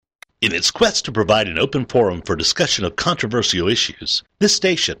In its quest to provide an open forum for discussion of controversial issues, this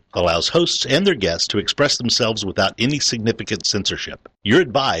station allows hosts and their guests to express themselves without any significant censorship. You're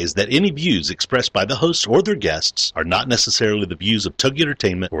advised that any views expressed by the hosts or their guests are not necessarily the views of Togi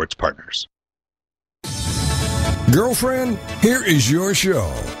Entertainment or its partners. Girlfriend, here is your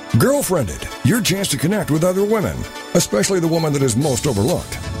show. Girlfriended, your chance to connect with other women, especially the woman that is most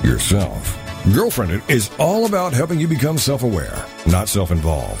overlooked, yourself. Girlfriended is all about helping you become self-aware, not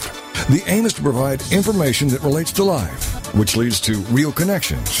self-involved. The aim is to provide information that relates to life, which leads to real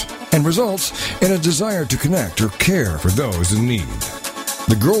connections and results in a desire to connect or care for those in need.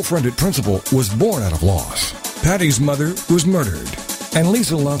 The Girlfriended principle was born out of loss. Patty's mother was murdered, and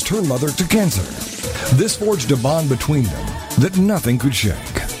Lisa lost her mother to cancer. This forged a bond between them that nothing could shake.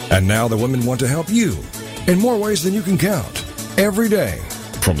 And now the women want to help you in more ways than you can count, every day.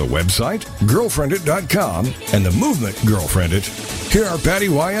 From the website, girlfriendit.com, and the movement Girlfriendit, here are Patty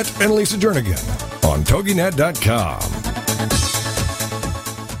Wyatt and Lisa Jernigan on TogiNet.com.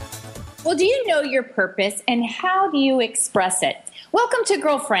 Well, do you know your purpose, and how do you express it? Welcome to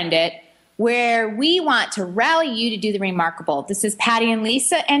Girlfriendit, where we want to rally you to do the remarkable. This is Patty and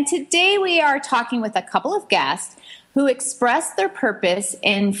Lisa, and today we are talking with a couple of guests who express their purpose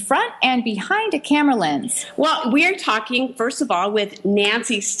in front and behind a camera lens. Well, we're talking, first of all, with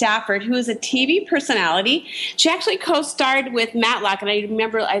Nancy Stafford, who is a TV personality. She actually co-starred with Matlock, and I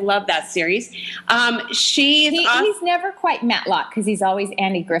remember I love that series. He's never quite Matlock, because he's always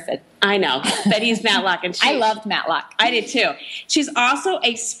Andy Griffith. I know, but he's Matlock. And I loved Matlock. I did too. She's also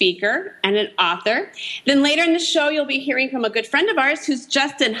a speaker and an author. Then later in the show, you'll be hearing from a good friend of ours who's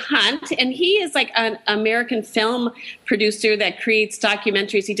Justin Hunt, and he is like an American film producer that creates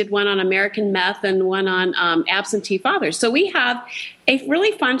documentaries. He did one on American meth and one on absentee fathers. So we have a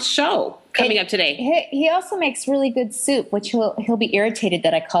really fun show coming up today. He also makes really good soup, which he'll be irritated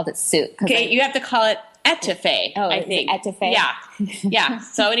that I called it soup. Okay, you have to call it etouffee, I think. Etouffee? Yeah.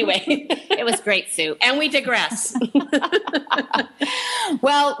 So anyway. It was great soup. And we digress.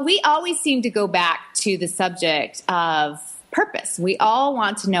 Well, we always seem to go back to the subject of purpose. We all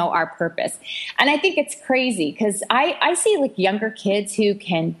want to know our purpose. And I think it's crazy because I see like younger kids who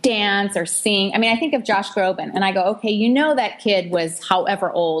can dance or sing. I mean, I think of Josh Groban and I go, okay, you know that kid was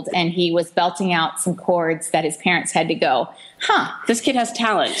however old and he was belting out some chords that his parents had to go, this kid has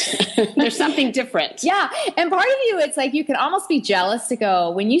talent. There's something different. Yeah. And part of you, it's like you can almost be jealous to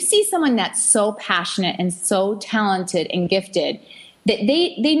go, when you see someone that's so passionate and so talented and gifted, that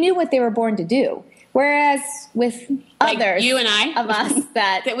they knew what they were born to do. Whereas with like others, you and I, of us,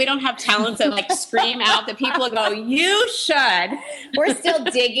 that we don't have talents that like scream out that people go, you should. We're still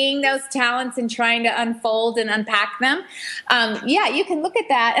digging those talents and trying to unfold and unpack them. Yeah, you can look at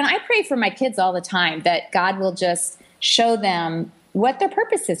that. And I pray for my kids all the time that God will just show them what their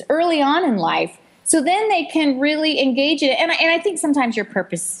purpose is early on in life. So then they can really engage in it. And I think sometimes your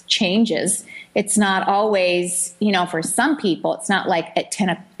purpose changes. It's not always, for some people, it's not like at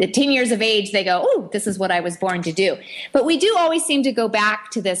 10 years of age, they go, oh, this is what I was born to do. But we do always seem to go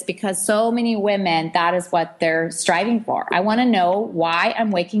back to this because so many women, that is what they're striving for. I want to know why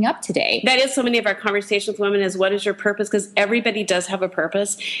I'm waking up today. That is so many of our conversations with women is, what is your purpose? Because everybody does have a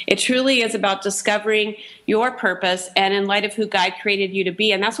purpose. It truly is about discovering your purpose and in light of who God created you to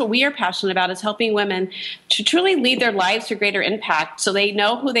be. And that's what we are passionate about, is helping women to truly lead their lives to greater impact so they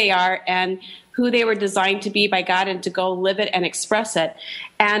know who they are and who they were designed to be by God and to go live it and express it.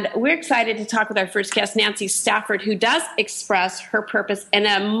 And we're excited to talk with our first guest, Nancy Stafford, who does express her purpose in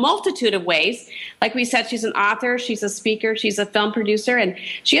a multitude of ways. Like we said, she's an author, she's a speaker, she's a film producer, and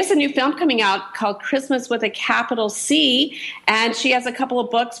she has a new film coming out called Christmas with a capital C. And she has a couple of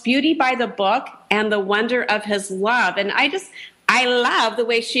books, Beauty by the Book and The Wonder of His Love. And I love the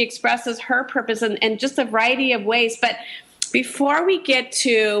way she expresses her purpose in just a variety of ways. But before we get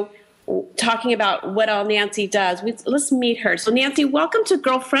to talking about what all Nancy does, let's meet her. So Nancy, welcome to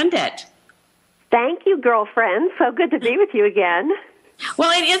Girlfriendit. Thank you, girlfriend. So good to be with you again.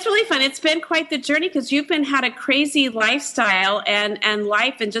 Well, it is really fun. It's been quite the journey because you've had a crazy lifestyle and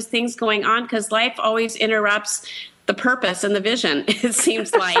life and just things going on, because life always interrupts the purpose and the vision, it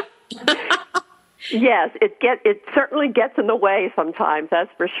seems like. Yes, it certainly gets in the way sometimes, that's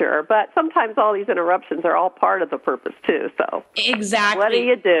for sure. But sometimes all these interruptions are all part of the purpose too. So exactly, what do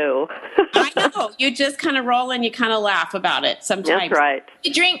you do? I know, you just kind of roll and you kind of laugh about it sometimes. That's right.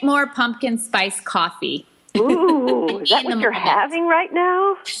 You drink more pumpkin spice coffee. Ooh, is that what you're having right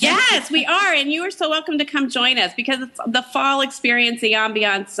now? Yes, we are. And you are so welcome to come join us because it's the fall experience, the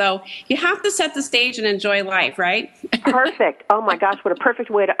ambiance. So you have to set the stage and enjoy life, right? Perfect. Oh, my gosh, what a perfect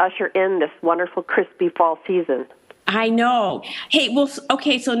way to usher in this wonderful, crispy fall season. I know. Hey, well,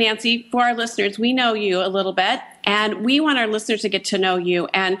 okay, so Nancy, for our listeners, we know you a little bit, and we want our listeners to get to know you.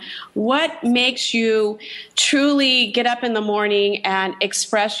 And what makes you truly get up in the morning and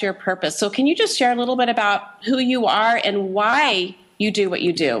express your purpose? So can you just share a little bit about who you are and why you do what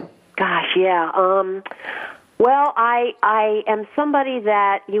you do? Gosh, yeah. Well, I am somebody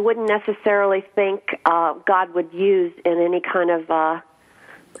that you wouldn't necessarily think God would use in any kind of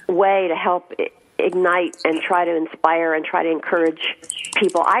way to help ignite and try to inspire and try to encourage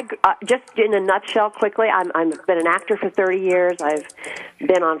people. Just in a nutshell, quickly, I've been an actor for 30 years. I've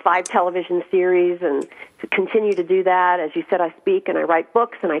been on 5 television series and continue to do that. As you said, I speak and I write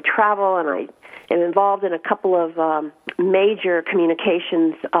books and I travel and I am involved in a couple of major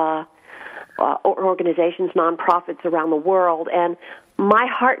communications organizations, nonprofits around the world. And my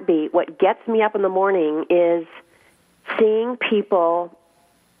heartbeat, what gets me up in the morning, is seeing people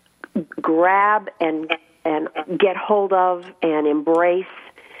grab and get hold of and embrace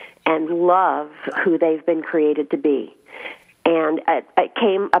and love who they've been created to be. And it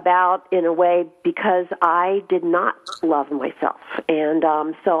came about in a way because I did not love myself. And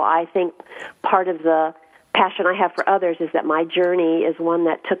so I think part of the passion I have for others is that my journey is one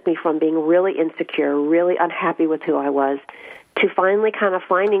that took me from being really insecure, really unhappy with who I was, to finally kind of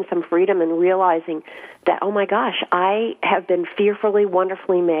finding some freedom and realizing that, oh my gosh, I have been fearfully,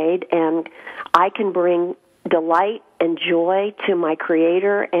 wonderfully made, and I can bring delight and joy to my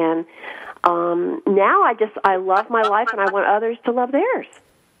Creator. And now I love my life, and I want others to love theirs.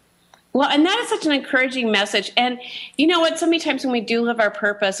 Well, and that is such an encouraging message. And you know what? So many times when we do live our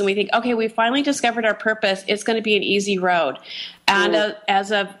purpose and we think, okay, we finally discovered our purpose, it's going to be an easy road. And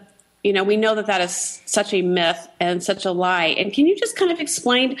we know that is such a myth and such a lie. And can you just kind of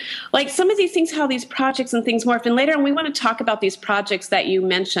explain, like, some of these things, how these projects and things morph? And later on, we want to talk about these projects that you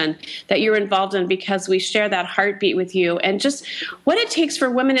mentioned that you're involved in, because we share that heartbeat with you, and just what it takes for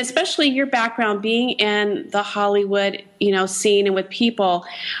women, especially your background being in the Hollywood, scene and with people.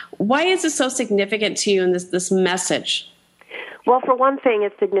 Why is this so significant to you in this message? Well, for one thing,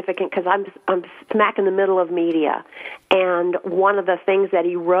 it's significant because I'm smack in the middle of media, and one of the things that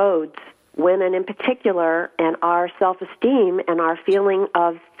erodes women in particular and our self-esteem and our feeling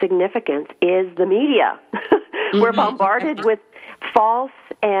of significance is the media. We're bombarded with false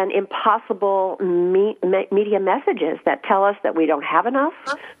and impossible media messages that tell us that we don't have enough,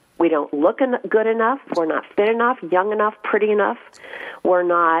 we don't look good enough, we're not fit enough, young enough, pretty enough,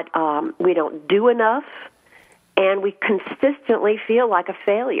 we don't do enough. And we consistently feel like a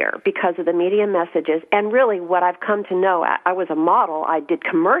failure because of the media messages. And really what I've come to know, I was a model. I did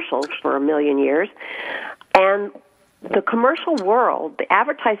commercials for 1 million years. And the commercial world, the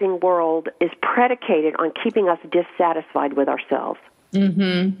advertising world, is predicated on keeping us dissatisfied with ourselves.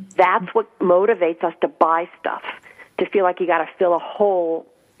 Mm-hmm. That's what motivates us to buy stuff, to feel like you got to fill a hole,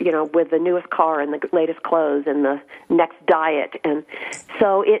 with the newest car and the latest clothes and the next diet. And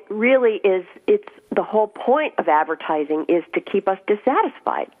so it really is, it's the whole point of advertising is to keep us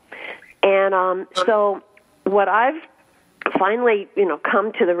dissatisfied. And so what I've finally,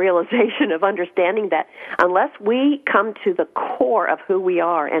 come to the realization of understanding that unless we come to the core of who we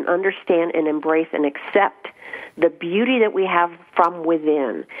are and understand and embrace and accept the beauty that we have from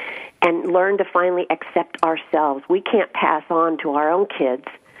within and learn to finally accept ourselves, we can't pass on to our own kids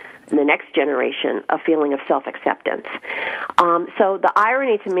and the next generation a feeling of self-acceptance. So the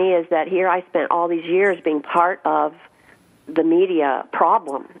irony to me is that here I spent all these years being part of the media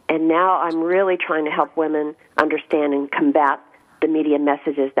problem, and now I'm really trying to help women understand and combat the media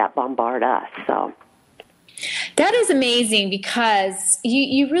messages that bombard us. So that is amazing, because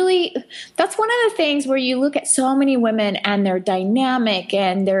you really, that's one of the things where you look at so many women and they're dynamic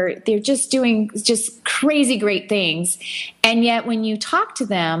and they're just doing just crazy great things. And yet when you talk to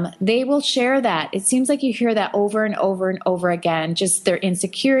them, they will share that. It seems like you hear that over and over and over again, just their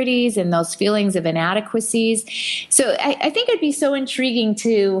insecurities and those feelings of inadequacies. So I think it'd be so intriguing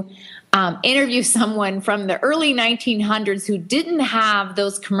to interview someone from the early 1900s who didn't have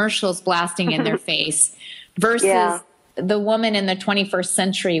those commercials blasting in their face versus the woman in the 21st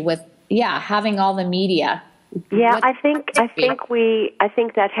century with, having all the media. Yeah, I think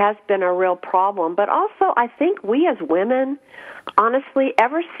that has been a real problem. But also, I think we as women, honestly,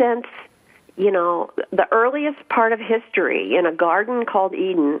 ever since, the earliest part of history in a garden called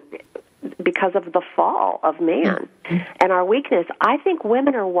Eden, because of the fall of man and our weakness, I think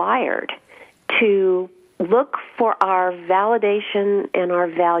women are wired to look for our validation and our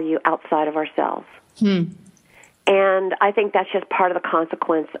value outside of ourselves. And I think that's just part of the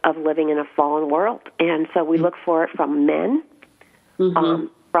consequence of living in a fallen world. And so we look for it from men,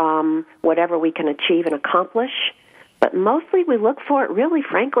 from whatever we can achieve and accomplish, But mostly we look for it, really,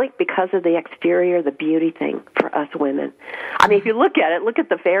 frankly, because of the exterior, the beauty thing for us women. I mean, if you look at it, look at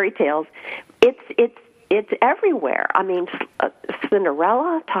the fairy tales. It's everywhere. I mean,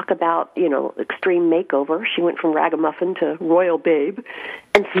 Cinderella, talk about, extreme makeover. She went from ragamuffin to royal babe.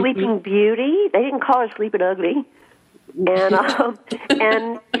 And Sleeping Beauty, they didn't call her Sleeping Ugly.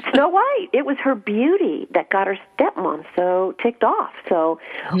 And Snow White, it was her beauty that got her stepmom so ticked off. So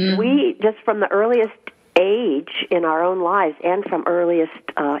we, just from the earliest age in our own lives and from earliest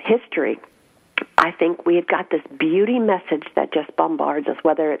history, I think we've got this beauty message that just bombards us,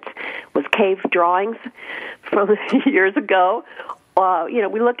 whether it was cave drawings from years ago.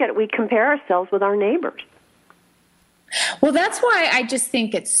 We look at it, we compare ourselves with our neighbors. Well, that's why I just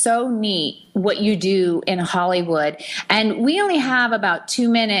think it's so neat what you do in Hollywood. And we only have about 2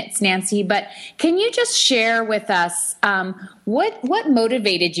 minutes, Nancy, but can you just share with us what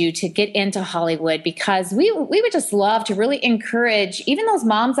motivated you to get into Hollywood? Because we would just love to really encourage even those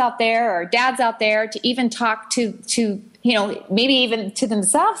moms out there or dads out there to even talk to maybe even to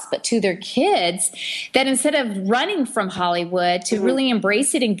themselves, but to their kids, that instead of running from Hollywood, to really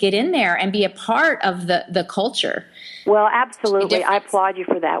embrace it and get in there and be a part of the culture. Well, absolutely. I applaud you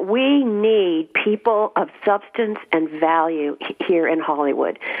for that. We need people of substance and value here in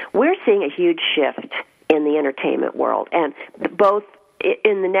Hollywood. We're seeing a huge shift in the entertainment world, and both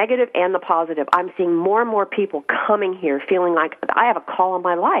in the negative and the positive. I'm seeing more and more people coming here feeling like I have a call in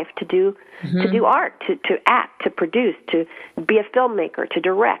my life to do art, to act, to produce, to be a filmmaker, to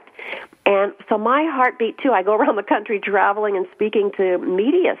direct. And so my heartbeat, too, I go around the country traveling and speaking to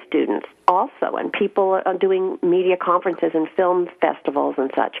media students also, and people doing media conferences and film festivals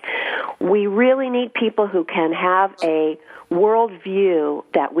and such. We really need people who can have a worldview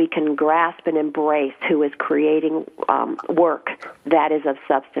that we can grasp and embrace, who is creating work that is of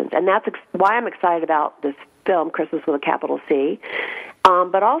substance. And that's why I'm excited about this film, Christmas with a capital C.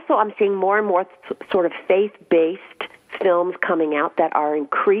 But also I'm seeing more and more sort of faith-based films coming out that are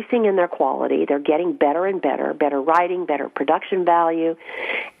increasing in their quality. They're getting better and better writing, better production value.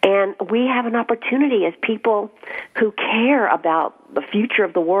 And we have an opportunity as people who care about the future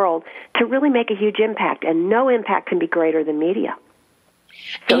of the world to really make a huge impact, and no impact can be greater than media.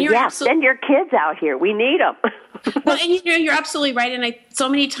 So send your kids out here. We need them. Well, and you're absolutely right. And so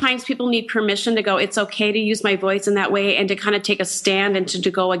many times people need permission to go, it's okay to use my voice in that way, and to kind of take a stand and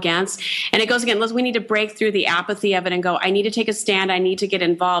to go against. And it goes again, we need to break through the apathy of it and go, I need to take a stand. I need to get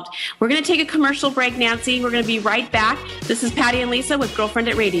involved. We're going to take a commercial break, Nancy. We're going to be right back. This is Patty and Lisa with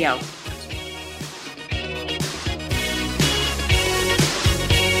Girlfriendit Radio.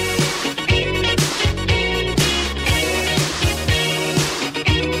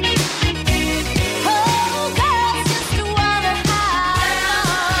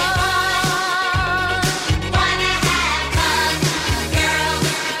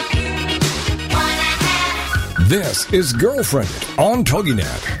 This is Girlfriendit on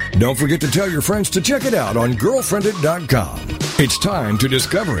TogiNet. Don't forget to tell your friends to check it out on girlfriendit.com. It's time to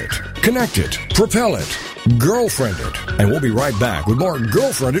discover it, connect it, propel it, Girlfriendit. And we'll be right back with more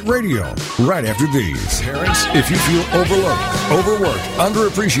Girlfriendit Radio right after these. Parents, if you feel overloaded, overworked,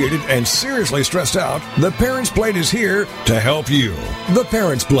 underappreciated, and seriously stressed out, The Parents Plate is here to help you. The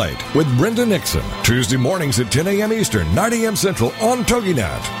Parents Plate with Brenda Nixon. Tuesday mornings at 10 a.m. Eastern, 9 a.m. Central on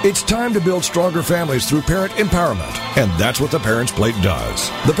TogiNet. It's time to build stronger families through parent empowerment. And that's what The Parents Plate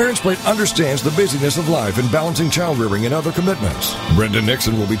does. The Parents Plate understands the busyness of life and balancing child rearing and other commitments. Brenda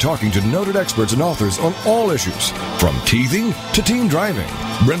Nixon will be talking to noted experts and authors on all issues, from teething to teen driving.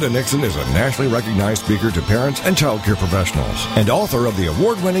 Brenda Nixon is a nationally recognized speaker to parents and child care professionals, and author of the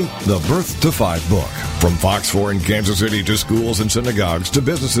award-winning The Birth to 5 book. From Fox 4 in Kansas City to schools and synagogues to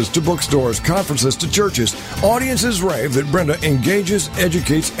businesses to bookstores, conferences to churches, audiences rave that Brenda engages,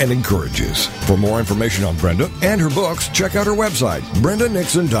 educates, and encourages. For more information on Brenda and her books, check out her website,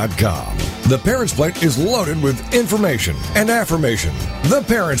 brendanixon.com. The Parents Plate is loaded with information and affirmation. The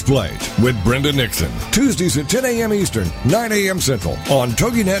Parents Plate with Brenda Nixon. Tuesdays at 10 a.m. Eastern, 9 a.m. Central on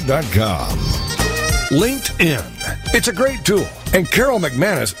TogiNet.com. LinkedIn. It's a great tool, and Carol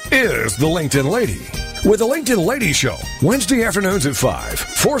McManus is the LinkedIn lady. With the LinkedIn Lady Show, Wednesday afternoons at 5,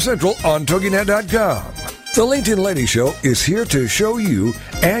 4 Central on TogiNet.com. The LinkedIn Lady Show is here to show you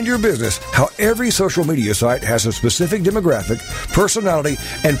and your business how every social media site has a specific demographic, personality,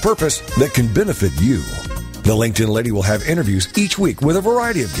 and purpose that can benefit you. The LinkedIn Lady will have interviews each week with a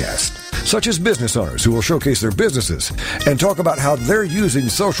variety of guests. such as business owners who will showcase their businesses and talk about how they're using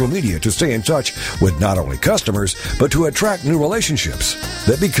social media to stay in touch with not only customers, but to attract new relationships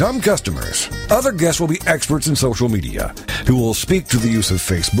that become customers. Other guests will be experts in social media who will speak to the use of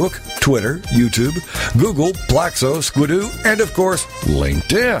Facebook, Twitter, YouTube, Google, Plaxo, Squidoo, and of course,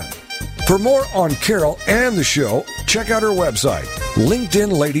 LinkedIn. For more on Carol and the show, check out her website,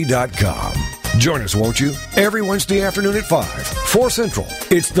 LinkedInLady.com. Join us, won't you? Every Wednesday afternoon at 5, 4 Central.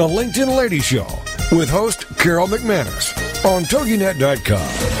 It's the LinkedIn Lady Show with host Carol McManus on TogiNet.com.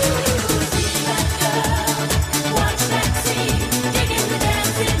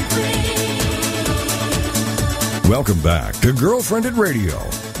 Welcome back to Girlfriended Radio,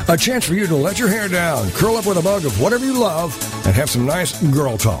 a chance for you to let your hair down, curl up with a mug of whatever you love, and have some nice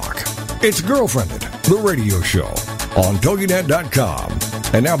girl talk. It's Girlfriended, the radio show on TogiNet.com.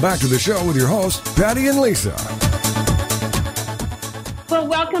 And now back to the show with your hosts, Patty and Lisa. Well,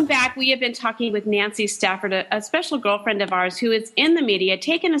 welcome back. We have been talking with Nancy Stafford, a special girlfriend of ours who is in the media,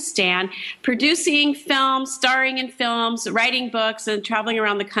 taking a stand, producing films, starring in films, writing books, and traveling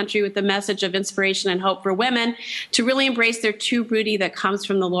around the country with the message of inspiration and hope for women to really embrace their true beauty that comes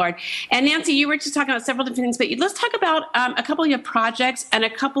from the Lord. And Nancy, you were just talking about several different things, but let's talk about a couple of your projects and a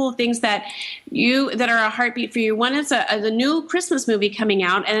couple of things that are a heartbeat for you. One is a new Christmas movie coming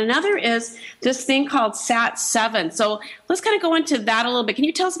out, and another is this thing called Sat 7. So let's kind of go into that a little bit. Can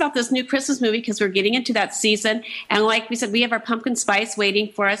you tell us about this new Christmas movie? Because we're getting into that season. And like we said, we have our pumpkin spice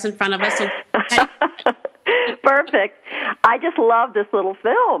waiting for us in front of us. So Perfect. I just love this little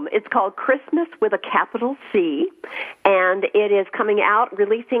film. It's called Christmas with a capital C, and it is coming out,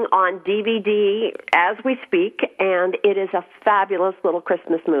 releasing on DVD as we speak, and it is a fabulous little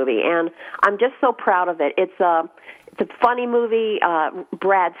Christmas movie, and I'm just so proud of it. It's a funny movie.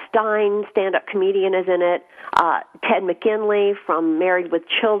 Brad Stein, stand-up comedian, is in it. Ted McGinley from Married with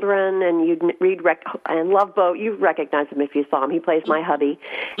Children and and Love Boat. You recognize him if you saw him. He plays my hubby.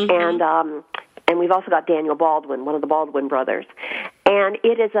 Mm-hmm. And we've also got Daniel Baldwin, one of the Baldwin brothers. And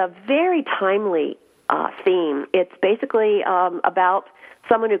it is a very timely theme. It's basically about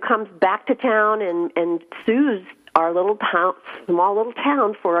someone who comes back to town and sues our small little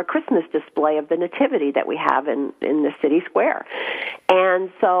town for a Christmas display of the nativity that we have in the city square.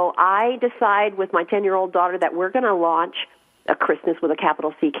 And so I decide with my 10-year-old daughter that we're going to launch a Christmas with a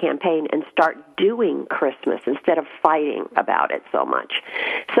capital C campaign and start doing Christmas instead of fighting about it so much.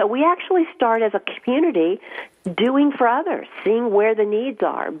 So we actually start as a community doing for others, seeing where the needs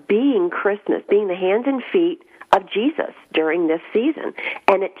are, being Christmas, being the hands and feet of Jesus during this season.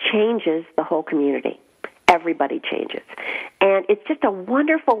 And it changes the whole community. Everybody changes. And it's just a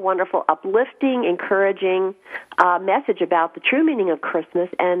wonderful, wonderful, uplifting, encouraging message about the true meaning of Christmas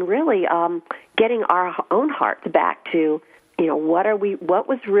and really getting our own hearts back to, what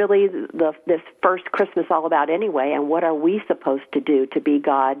was really this first Christmas all about anyway, and what are we supposed to do to be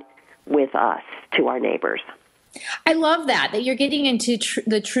God with us to our neighbors? I love that you're getting into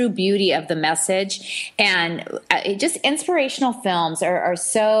the true beauty of the message, and just inspirational films are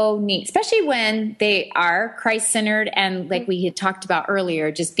so neat, especially when they are Christ-centered and like we had talked about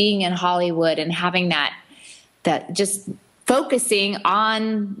earlier, just being in Hollywood and having that just focusing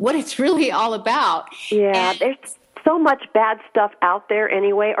on what it's really all about. Yeah, there's so much bad stuff out there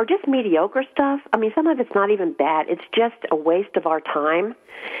anyway, or just mediocre stuff. I mean, some of it's not even bad. It's just a waste of our time.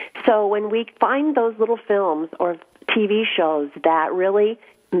 So when we find those little films or TV shows that really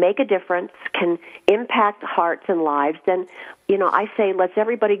make a difference, can impact hearts and lives, then, I say let's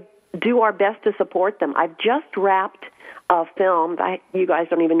everybody do our best to support them. I've just wrapped a film you guys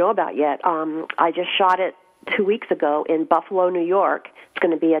don't even know about yet. I just shot it 2 weeks ago in Buffalo, New York. It's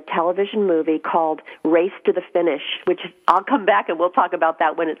going to be a television movie called Race to the Finish, which I'll come back and we'll talk about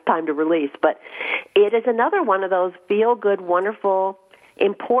that when it's time to release. But it is another one of those feel-good, wonderful,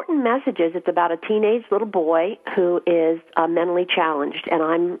 important messages. It's about a teenage little boy who is mentally challenged, and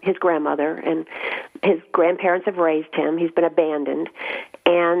I'm his grandmother, and his grandparents have raised him. He's been abandoned.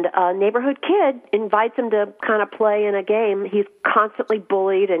 And a neighborhood kid invites him to kind of play in a game. He's constantly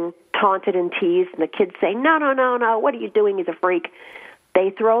bullied and taunted and teased, and the kids say, no, what are you doing? He's a freak. They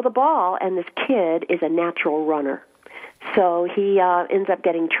throw the ball, and this kid is a natural runner. So he ends up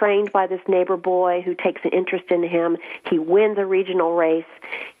getting trained by this neighbor boy who takes an interest in him. He wins a regional race.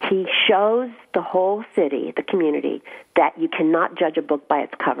 He shows the whole city, the community, that you cannot judge a book by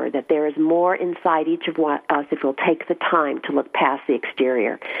its cover, that there is more inside each of us if we'll take the time to look past the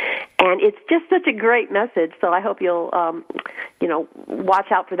exterior. And it's just such a great message, so I hope you'll,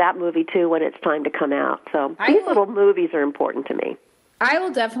 watch out for that movie, too, when it's time to come out. So these little movies are important to me. I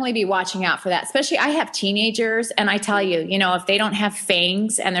will definitely be watching out for that. Especially, I have teenagers, and I tell you, if they don't have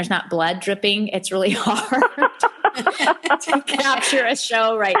fangs and there's not blood dripping, it's really hard to capture a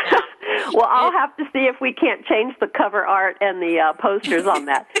show right now. Well, I'll have to see if we can't change the cover art and the posters on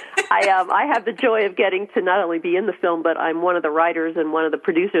that. I have the joy of getting to not only be in the film, but I'm one of the writers and one of the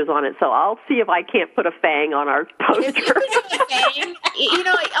producers on it. So I'll see if I can't put a fang on our poster. If you put a fang,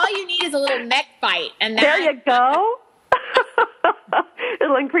 all you need is a little neck bite, and there you go.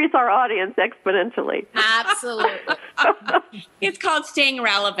 It'll increase our audience exponentially. Absolutely. It's called staying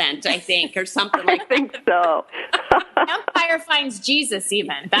relevant, I think, or something like that. I think so. Empire finds Jesus,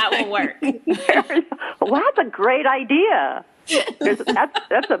 even. That will work. Well, that's a great idea.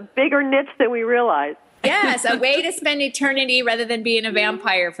 That's a bigger niche than we realize. Yes, a way to spend eternity rather than being a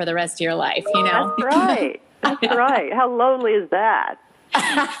vampire for the rest of your life, That's right. That's right. How lonely is that?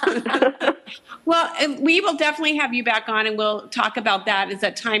 Well, we will definitely have you back on, and we'll talk about that as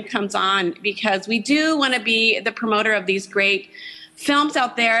that time comes on, because we do want to be the promoter of these great films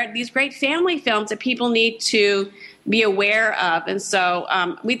out there, these great family films that people need to be aware of. And so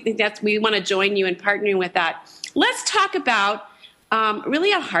we think we want to join you in partnering with that. Let's talk about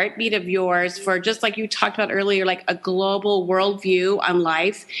really a heartbeat of yours for, just like you talked about earlier, like a global worldview on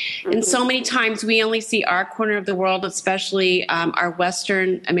life. Mm-hmm. And so many times we only see our corner of the world, especially our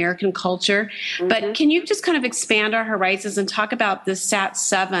Western American culture. Mm-hmm. But can you just kind of expand our horizons and talk about this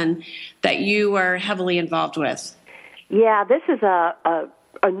SAT-7 that you are heavily involved with? Yeah, this is a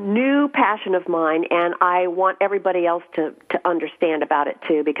new passion of mine, and I want everybody else to understand about it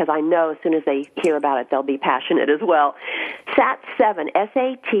too, because I know as soon as they hear about it, they'll be passionate as well. SAT-7,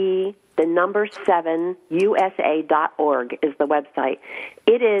 S-A-T, the number 7, USA.org is the website.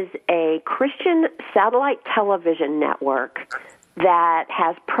 It is a Christian satellite television network that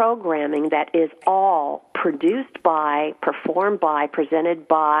has programming that is all produced by, performed by, presented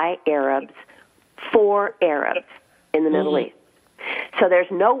by Arabs for Arabs in the Middle East. So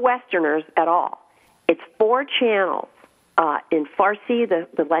there's no Westerners at all. It's 4 channels in Farsi,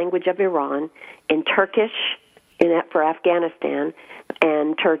 the language of Iran, in Turkish for Afghanistan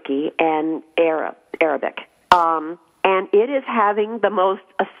and Turkey, and Arabic. And it is having the most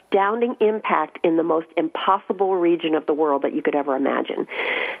astounding impact in the most impossible region of the world that you could ever imagine.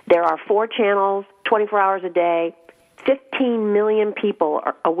 There are 4 channels, 24 hours a day. 15 million people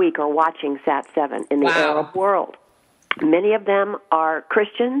a week are watching SAT-7 in the Arab world. Many of them are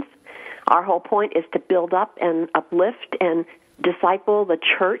Christians. Our whole point is to build up and uplift and disciple the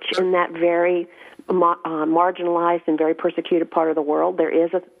church in that very marginalized and very persecuted part of the world. There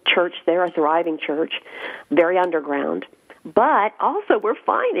is a church there, a thriving church, very underground. But also we're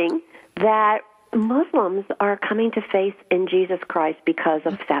finding that Muslims are coming to faith in Jesus Christ because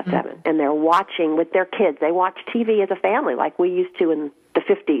of SAT-7, and they're watching with their kids. They watch TV as a family like we used to in the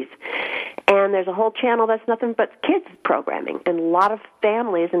 50s. And there's a whole channel that's nothing but kids programming. And a lot of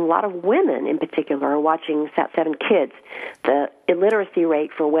families and a lot of women in particular are watching SAT-7 Kids. The illiteracy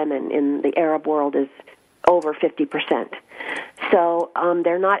rate for women in the Arab world is over 50%. So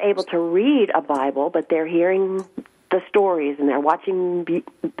they're not able to read a Bible, but they're hearing the stories, and they're watching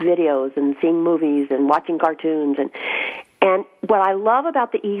videos and seeing movies and watching cartoons. And what I love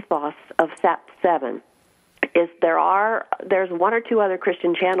about the ethos of SAT-7 is there's 1 or 2 other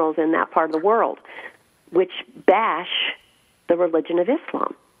Christian channels in that part of the world which bash the religion of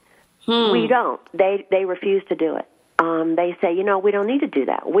Islam. We don't. They refuse to do it. They say, we don't need to do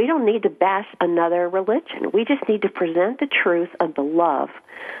that. We don't need to bash another religion. We just need to present the truth of the love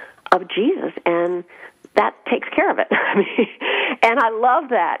of Jesus, and that takes care of it. And I love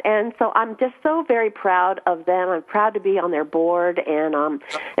that. And so I'm just so very proud of them. I'm proud to be on their board. And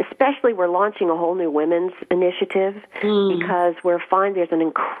especially we're launching a whole new women's initiative because we're finding there's an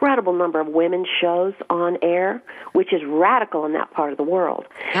incredible number of women's shows on air, which is radical in that part of the world.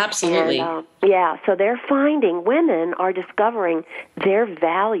 Absolutely. And, so they're finding women are discovering their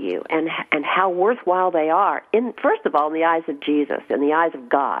value and how worthwhile they are, first of all, in the eyes of Jesus, in the eyes of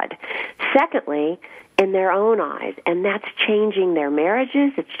God. Secondly, in their own eyes, and that's changing their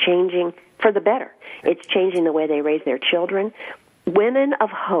marriages. It's changing for the better. It's changing the way they raise their children. Women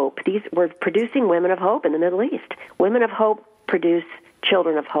of Hope. We're producing Women of Hope in the Middle East. Women of Hope produce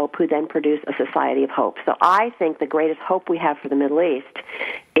children of hope, who then produce a society of hope. So I think the greatest hope we have for the Middle East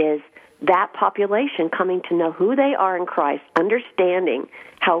is that population coming to know who they are in Christ, understanding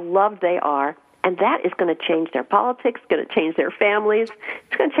how loved they are, and that is going to change their politics, going to change their families.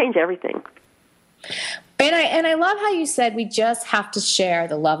 It's going to change everything. And I love how you said we just have to share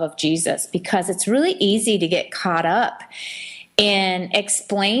the love of Jesus, because it's really easy to get caught up in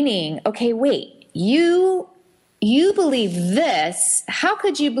explaining, okay, wait, you you believe this. How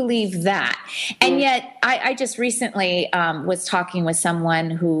could you believe that? And yet, I just recently was talking with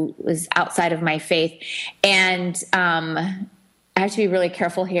someone who was outside of my faith, and I have to be really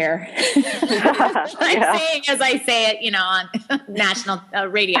careful here. I'm saying as I say it, on national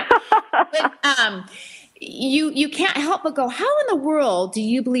radio. But you can't help but go, how in the world do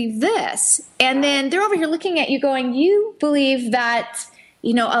you believe this? And then they're over here looking at you going, you believe that,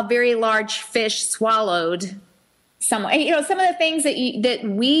 a very large fish swallowed someone. Some of the things that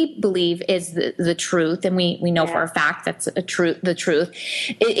we believe is the truth, and we know for a fact that's the truth.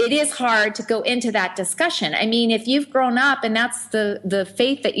 It is hard to go into that discussion. I mean, if you've grown up and that's the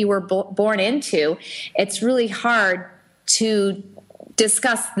faith that you were born into, it's really hard to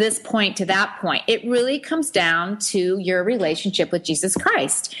discuss this point to that point. It really comes down to your relationship with Jesus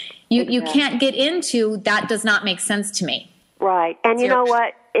Christ. You can't get into that. Does not make sense to me. Right, and you know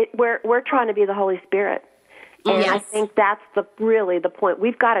what? We're trying to be the Holy Spirit. And I think that's really the point.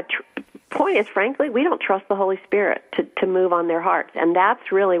 We've got to point is, frankly, we don't trust the Holy Spirit to move on their hearts. And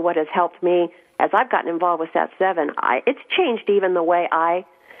that's really what has helped me as I've gotten involved with Sat7. It's changed even the way I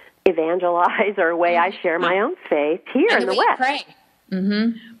evangelize or the way I share my own faith here in the West. Pray.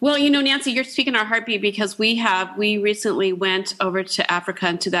 Mm-hmm. Well, Nancy, you're speaking our heartbeat, because we recently went over to Africa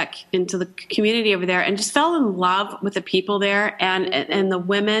into the community over there and just fell in love with the people there and the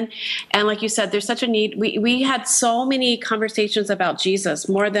women. And like you said, there's such a need. We had so many conversations about Jesus,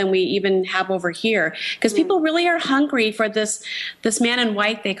 more than we even have over here, because people really are hungry for this man in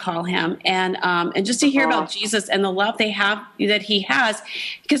white, they call him, and just to hear about Jesus and the love that he has,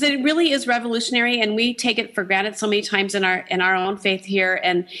 because it really is revolutionary, and we take it for granted so many times in our own faith here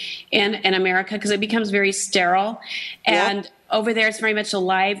and in America, because it becomes very sterile. And over there it's very much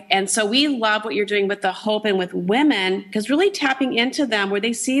alive. And so we love what you're doing with the hope and with women, because really tapping into them where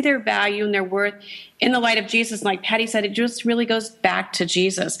they see their value and their worth in the light of Jesus. Like Patty said, it just really goes back to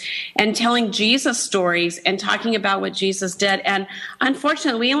Jesus and telling Jesus stories and talking about what Jesus did. And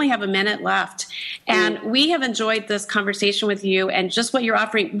unfortunately, we only have a minute left. And we have enjoyed this conversation with you and just what you're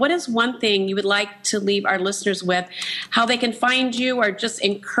offering. What is one thing you would like to leave our listeners with, how they can find you or just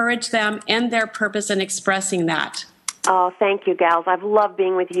encourage them in their purpose in expressing that? Oh, thank you, gals. I've loved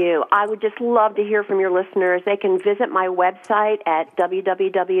being with you. I would just love to hear from your listeners. They can visit my website at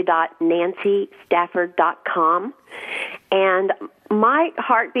www.nancystafford.com. And my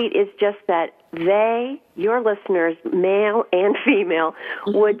heartbeat is just that your listeners, male and female,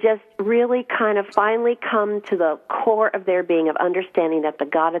 would just really kind of finally come to the core of their being, of understanding that the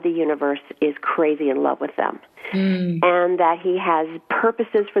God of the universe is crazy in love with them. And that he has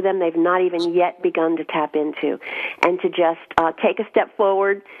purposes for them they've not even yet begun to tap into. And to just take a step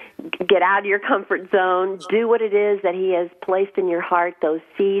forward, get out of your comfort zone, do what it is that he has placed in your heart. Those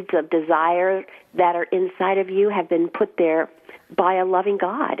seeds of desire that are inside of you have been put there by a loving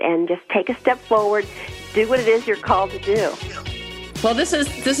God. And just take a step forward, do what it is you're called to do. Well, this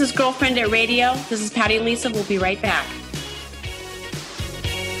is Girlfriend at Radio. This is Patty and Lisa. We'll be right back.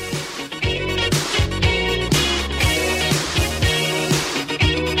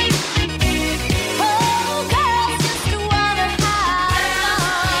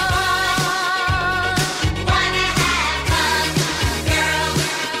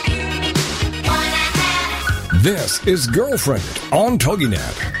 This is Girlfriended on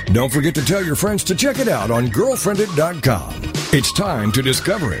TogiNet. Don't forget to tell your friends to check it out on Girlfriended.com. It's time to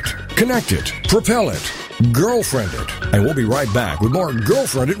discover it, connect it, propel it, Girlfriended. And we'll be right back with more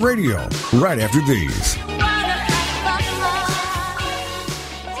Girlfriended Radio right after these.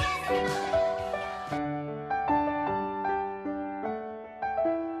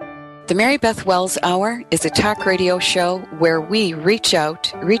 The Mary Beth Wells Hour is a talk radio show where we reach out,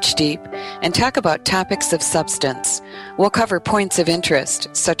 reach deep, and talk about topics of substance. We'll cover points of interest,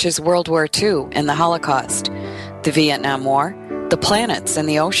 such as World War II and the Holocaust, the Vietnam War, the planets and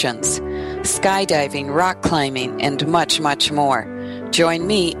the oceans, skydiving, rock climbing, and much, much more. Join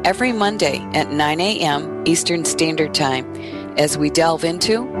me every Monday at 9 a.m. Eastern Standard Time as we delve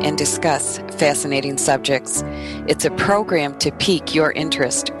into and discuss fascinating subjects. It's a program to pique your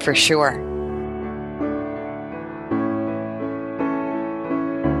interest for sure.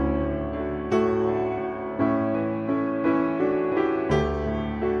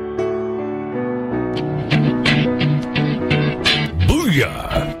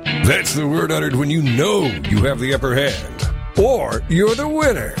 Booyah! That's the word uttered when you know you have the upper hand. Or you're the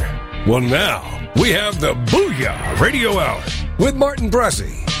winner. Well, now we have the Booyah Radio Hour with Martin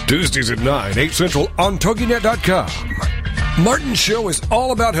Bressy. Tuesdays at 9, 8 Central on TogiNet.com. Martin's show is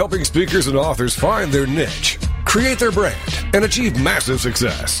all about helping speakers and authors find their niche. create their brand, and achieve massive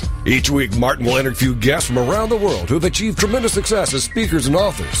success. Each week, Martin will interview guests from around the world who have achieved tremendous success as speakers and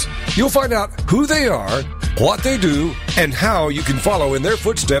authors. You'll find out who they are, what they do, and how you can follow in their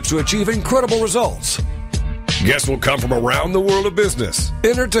footsteps to achieve incredible results. Guests will come from around the world of business,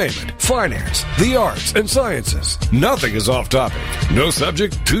 entertainment, finance, the arts, and sciences. Nothing is off topic. No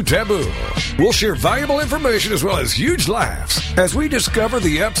subject too taboo. We'll share valuable information as well as huge laughs as we discover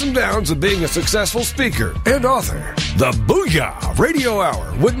the ups and downs of being a successful speaker and author. The Booyah Radio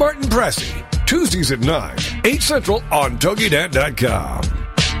Hour with Martin Pressey. Tuesdays at 9, 8 Central on TogiNet.com.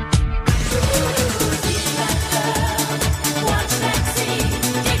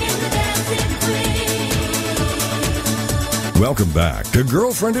 Welcome back to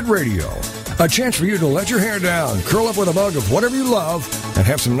Girlfriended Radio, a chance for you to let your hair down, curl up with a mug of whatever you love, and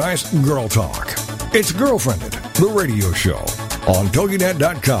have some nice girl talk. It's Girlfriended, the radio show, on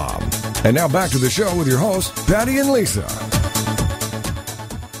TogiNet.com. And now back to the show with your hosts, Patty and Lisa.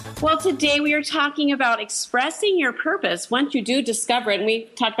 Well, today we are talking about expressing your purpose once you do discover it. And we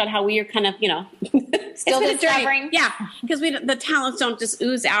talked about how we are kind of, Still discovering. Yeah, because the talents don't just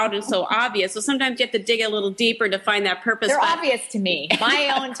ooze out and so obvious. So sometimes you have to dig a little deeper to find that purpose. They're obvious to me.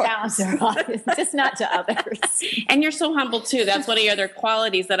 My own talents are obvious, just not to others. And you're so humble, too. That's one of your other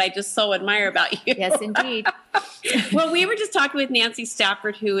qualities that I just so admire about you. Yes, indeed. Well, we were just talking with Nancy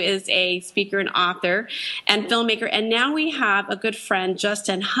Stafford, who is a speaker and author and filmmaker. And now we have a good friend,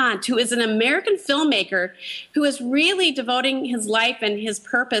 Justin Hunt, who is an American filmmaker who is really devoting his life and his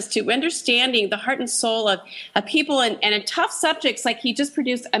purpose to understanding the heart and soul of people and tough subjects. Like he just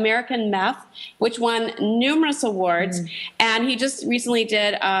produced American Meth, which won numerous awards. And he just recently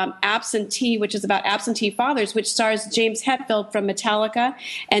did Absentee, which is about absentee fathers, which stars James Hetfield from Metallica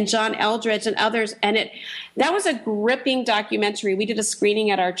and John Eldridge and others. And that was a gripping documentary. We did a screening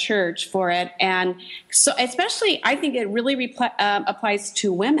at our church for it. And so especially, I think it really applies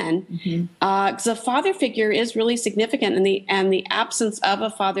to women. Because a father figure is really significant. And the absence of a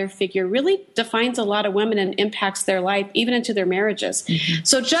father figure really defines a lot of women and impacts their life, even into their marriages.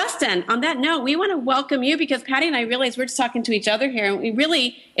 So Justin, on that note, we want to welcome you because Patty and I realize we're just talking to each other here. And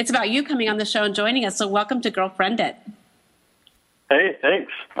it's about you coming on the show and joining us. So welcome to Girlfriended. Hey,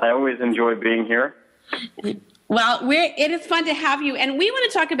 thanks. I always enjoy being here. Well, it is fun to have you. And we want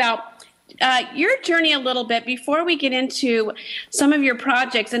to talk about your journey a little bit before we get into some of your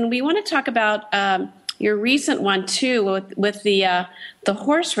projects. And we want to talk about your recent one, too, with the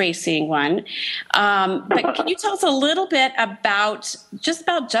horse racing one. But can you tell us a little bit about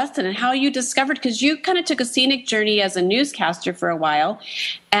Justin and how you discovered, because you kind of took a scenic journey as a newscaster for a while,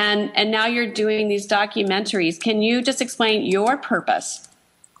 and now you're doing these documentaries. Can you just explain your purpose?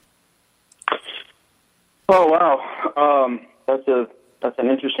 Oh, wow. That's an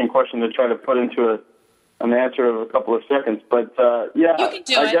interesting question to try to put into an answer of a couple of seconds. But, yeah, you can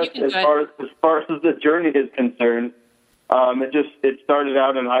do I it. guess as far as the journey is concerned, it started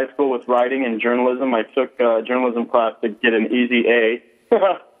out in high school with writing and journalism. I took a journalism class to get an easy A.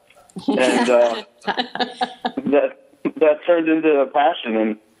 And that turned into a passion,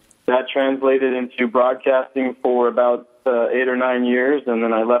 and that translated into broadcasting for about 8 or 9 years, and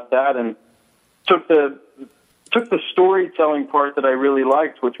then I left that and took the storytelling part that I really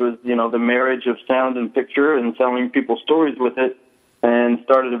liked, which was, the marriage of sound and picture and telling people stories with it, and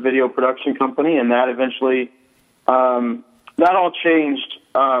started a video production company. And that eventually, that all changed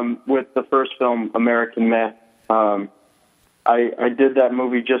with the first film, American Meth. I did that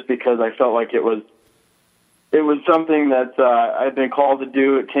movie just because I felt like it was something that I'd been called to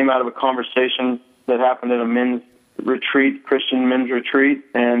do. It came out of a conversation that happened at a men's retreat, Christian men's retreat,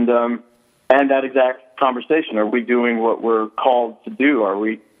 and that exact conversation. Are we doing what we're called to do? Are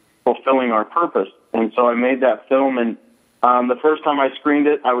we fulfilling our purpose? And so I made that film, and the first time I screened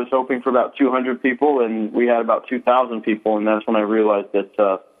it, I was hoping for about 200 people, and we had about 2,000 people, and that's when I realized that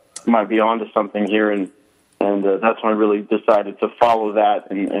I might be onto something here, and that's when I really decided to follow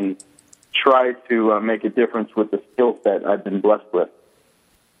that and try to make a difference with the skill set I've been blessed with.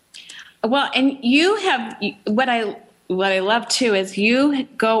 Well, and you have what I love too is you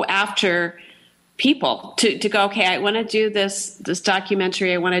go after people to go, okay, I want to do this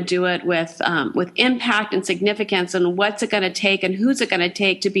documentary. I want to do it with impact and significance, and what's it going to take and who's it going to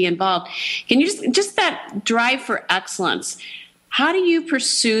take to be involved. Can you just that drive for excellence? How do you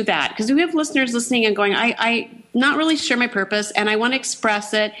pursue that? Because we have listeners listening and going, I'm not really sure my purpose and I want to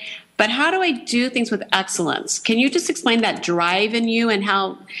express it, but how do I do things with excellence? Can you just explain that drive in you and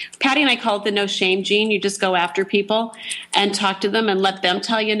how Patty and I call it the no shame gene? You just go after people and talk to them and let them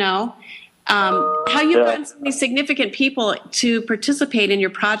tell you no. How you've gotten so many significant people to participate in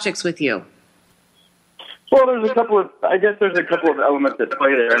your projects with you. Well, there's a couple of elements that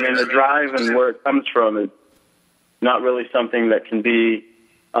play there. I mean, the drive and where it comes from is not really something that can be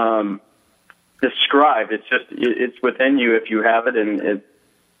described. It's just, it's within you if you have it, and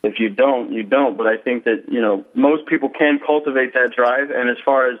if you don't, you don't. But I think that, most people can cultivate that drive. And as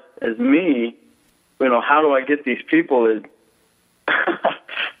far as me, how do I get these people is,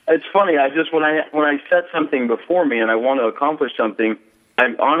 it's funny. When I set something before me and I want to accomplish something,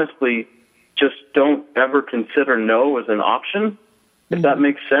 I honestly just don't ever consider no as an option, if that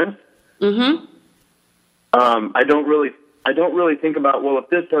makes sense. Mm-hmm. I don't really think about, well, if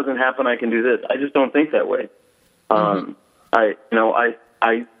this doesn't happen, I can do this. I just don't think that way.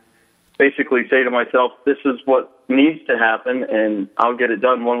 I basically say to myself, this is what needs to happen, and I'll get it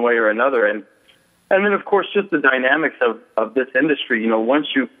done one way or another. And then, of course, just the dynamics of this industry. Once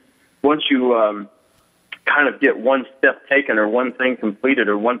you kind of get one step taken or one thing completed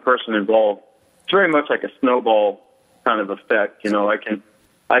or one person involved, it's very much like a snowball kind of effect. I can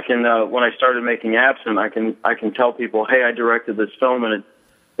when I started making Absent, I can tell people, hey, I directed this film and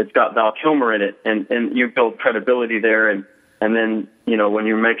it's got Val Kilmer in it, and you build credibility there, and then when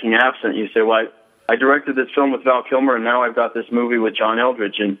you're making Absent, you say, well, I directed this film with Val Kilmer, and now I've got this movie with John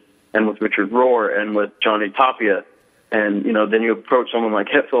Eldridge and with Richard Rohr and with Johnny Tapia, and then you approach someone like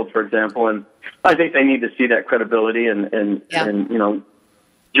Hetfield, for example, and I think they need to see that credibility and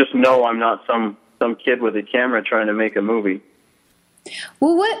just know I'm not some kid with a camera trying to make a movie.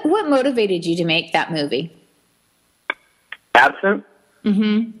 Well, what motivated you to make that movie? Absent?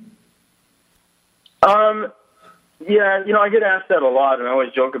 Mm-hmm. Yeah, I get asked that a lot, and I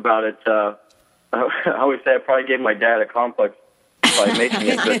always joke about it. I always say I probably gave my dad a complex by making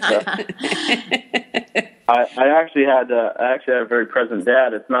it. But, I actually had a very present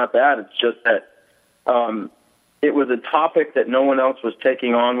dad. It's not that. It's just that it was a topic that no one else was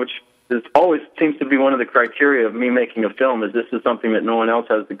taking on, which always seems to be one of the criteria of me making a film, is this is something that no one else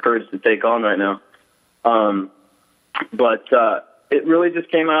has the courage to take on right now. But it really just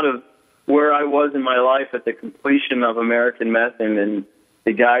came out of where I was in my life at the completion of American Meth, and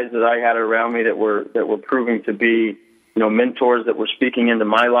the guys that I had around me that were proving to be, mentors that were speaking into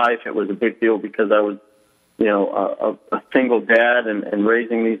my life. It was a big deal because I was, a single dad and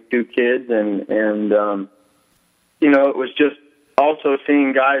raising these two kids, and it was just also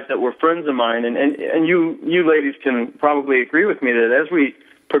seeing guys that were friends of mine, and you ladies can probably agree with me that as we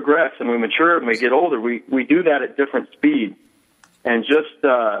progress and we mature and we get older, we do that at different speeds. And just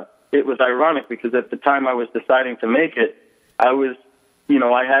it was ironic because at the time I was deciding to make it, I was,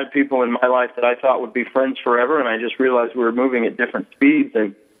 I had people in my life that I thought would be friends forever, and I just realized we were moving at different speeds,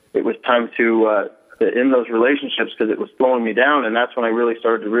 and it was time to end those relationships because it was slowing me down. And that's when I really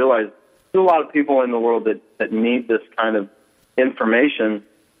started to realize there's a lot of people in the world that need this kind of information,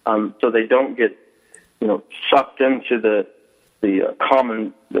 so they don't get, sucked into the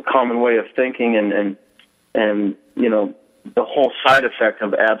common way of thinking and the whole side effect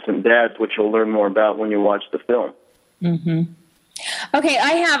of absent dads, which you'll learn more about when you watch the film. Mm-hmm. Okay,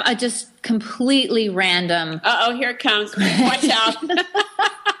 I have a just completely random. Uh-oh, here it comes. Watch out.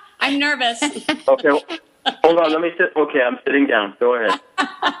 I'm nervous. Okay, hold on. Let me sit. Okay, I'm sitting down. Go ahead.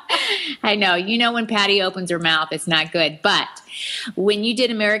 I know. When Patty opens her mouth, it's not good. But when you did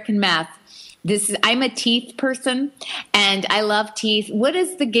American Meth, I'm a teeth person, and I love teeth. What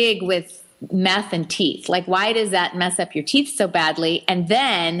is the gig with meth and teeth? Like, why does that mess up your teeth so badly? And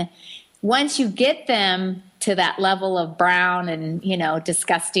then once you get them to that level of brown and,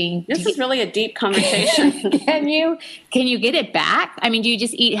 disgusting. This is really a deep conversation. Can you get it back? I mean, do you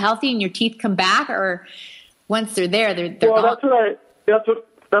just eat healthy and your teeth come back, or once they're there, they're well, gone? That's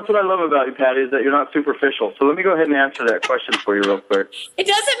what I love about you, Patty, is that you're not superficial. So let me go ahead and answer that question for you real quick. It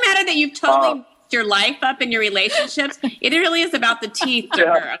doesn't matter that you've totally messed your life up in your relationships. It really is about the teeth to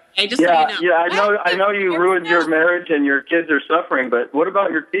her. Okay? Just so you know. Yeah, I know you ruined your marriage and your kids are suffering, but what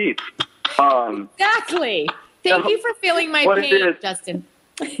about your teeth? Exactly. Thank you for feeling my pain, Justin.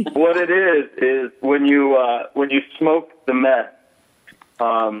 What it is when you smoke the meth,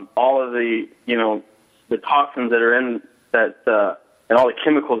 all of the the toxins that are in that and all the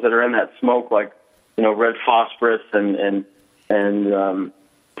chemicals that are in that smoke, like red phosphorus and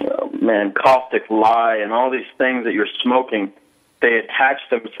caustic lye and all these things that you're smoking, they attach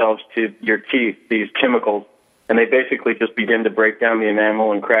themselves to your teeth, these chemicals, and they basically just begin to break down the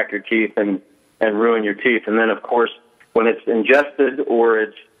enamel and crack your teeth and ruin your teeth. And then, of course, when it's ingested or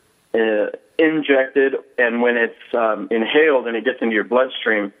it's injected, and when it's inhaled and it gets into your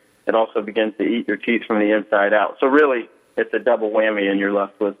bloodstream, it also begins to eat your teeth from the inside out. So really, it's a double whammy, and you're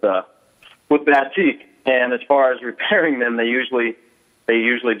left with bad teeth. And as far as repairing them, they usually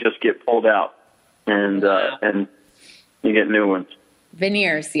just get pulled out. and you get new ones.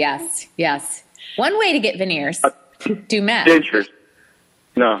 Veneers, yes. One way to get veneers, do meth. Dentures.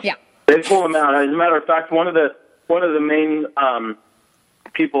 No. Yeah. They pull them out. As a matter of fact, one of the main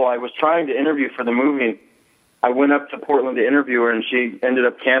people I was trying to interview for the movie, I went up to Portland to interview her, and she ended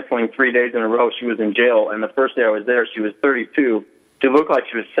up canceling 3 days in a row. She was in jail, and the first day I was there, she was 32. She looked like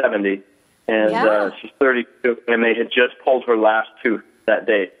she was 70, and she's 32, and they had just pulled her last tooth that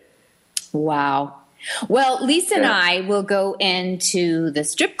day. Wow. Well, Lisa and I will go into the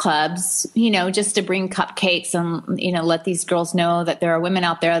strip clubs, just to bring cupcakes and, let these girls know that there are women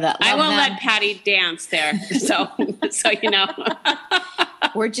out there that love I won't them. let Patty dance there. So you know.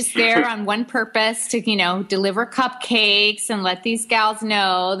 We're just there on one purpose to, deliver cupcakes and let these gals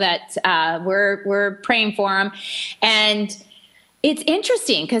know that we're praying for them. And it's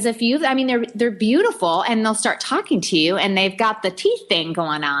interesting because they're beautiful and they'll start talking to you and they've got the teeth thing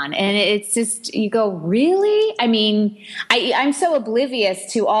going on. And it's just, you go, really? I mean, I'm so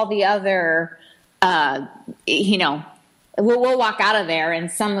oblivious to all the other, we'll walk out of there and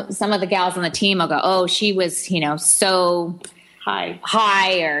some of the gals on the team will go, oh, she was, so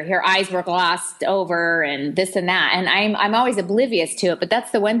high, or her eyes were glossed over and this and that. And I'm always oblivious to it, but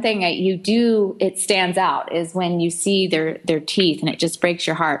that's the one thing that you do, it stands out, is when you see their teeth, and it just breaks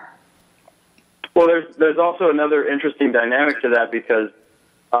your heart. Well, there's also another interesting dynamic to that, because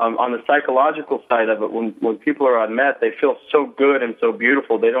on the psychological side of it, when people are on meth, they feel so good and so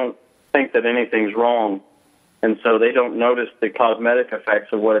beautiful, they don't think that anything's wrong. And so they don't notice the cosmetic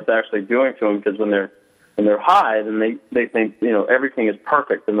effects of what it's actually doing to them, because when they're high, then they think, everything is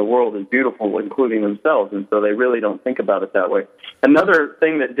perfect and the world is beautiful, including themselves, and so they really don't think about it that way. Another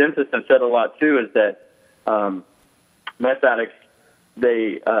thing that dentists have said a lot too is that meth addicts,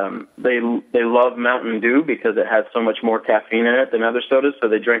 they love Mountain Dew because it has so much more caffeine in it than other sodas, so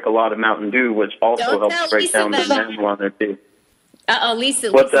they drink a lot of Mountain Dew, which also helps break down the enamel on their teeth.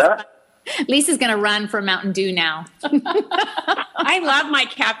 Lisa. What's that? Lisa's going to run for Mountain Dew now. I love my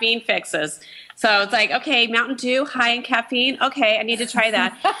caffeine fixes. So it's like, okay, Mountain Dew, high in caffeine. Okay, I need to try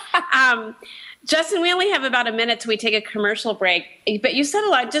that. Justin, we only have about a minute till we take a commercial break. But you said a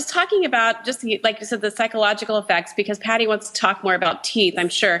lot, just talking about, just like you said, the psychological effects, because Patty wants to talk more about teeth, I'm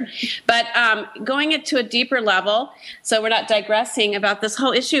sure. But going into a deeper level, so we're not digressing about this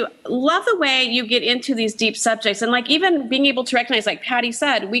whole issue, love the way you get into these deep subjects. And like even being able to recognize, like Patty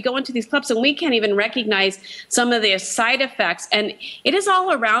said, we go into these clubs and we can't even recognize some of the side effects. And it is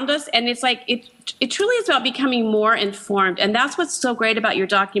all around us. And it's like, it truly is about becoming more informed. And that's what's so great about your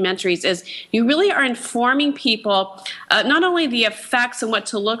documentaries, is you really are informing people, not only the effects and what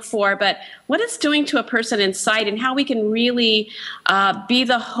to look for, but what it's doing to a person inside, and how we can really be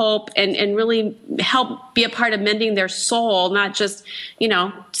the hope and really help be a part of mending their soul, not just,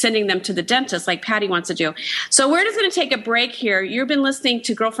 sending them to the dentist like Patty wants to do. So we're just going to take a break here. You've been listening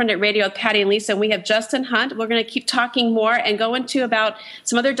to Girlfriended Radio with Patty and Lisa, and we have Justin Hunt. We're going to keep talking more and go into about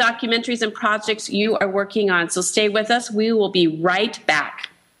some other documentaries and projects you are working on. So stay with us. We will be right back.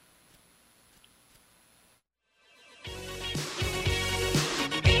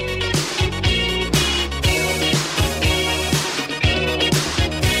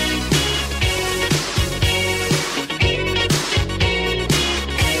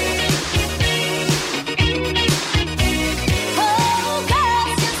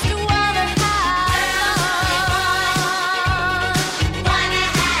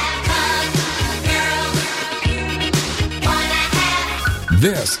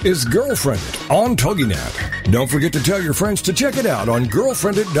 This is Girlfriended on TogiNet. Don't forget to tell your friends to check it out on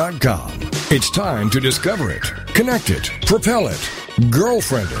girlfriended.com. It's time to discover it, connect it, propel it,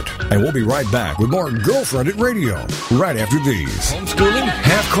 Girlfriended. And we'll be right back with more Girlfriended Radio right after these. Homeschooling?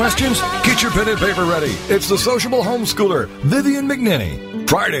 Have questions? Get your pen and paper ready. It's the sociable homeschooler, Vivian McNinney.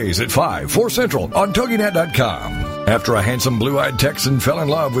 Fridays at 5, 4 Central on TogiNet.com. After a handsome blue-eyed Texan fell in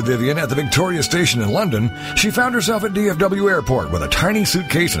love with Vivian at the Victoria Station in London, she found herself at DFW Airport with a tiny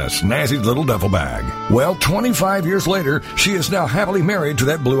suitcase and a snazzy little duffel bag. Well, 25 years later, she is now happily married to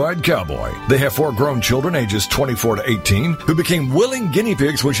that blue-eyed cowboy. They have 4 grown children ages 24 to 18 who became willing guinea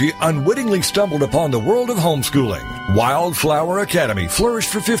pigs when she unwittingly stumbled upon the world of homeschooling. Wildflower Academy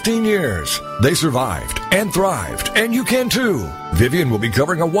flourished for 15 years. They survived and thrived, and you can too. Vivian will be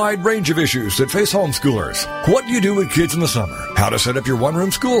covering a wide range of issues that face homeschoolers. What do you do with kids in the summer? How to set up your one-room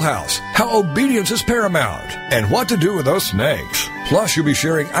schoolhouse? How obedience is paramount? And what to do with those snakes? Plus, you'll be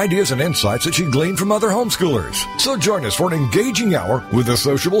sharing ideas and insights that she gleaned from other homeschoolers. So join us for an engaging hour with the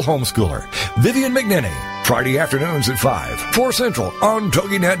sociable homeschooler, Vivian McNinney. Friday afternoons at 5, 4 Central on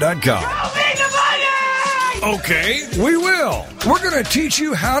TogiNet.com. Okay, we will. We're going to teach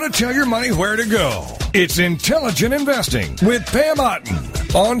you how to tell your money where to go. It's Intelligent Investing with Pam Otten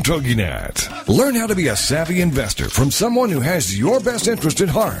on TogiNet. Learn how to be a savvy investor from someone who has your best interest at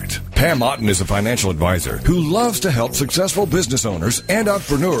heart. Pam Otten is a financial advisor who loves to help successful business owners and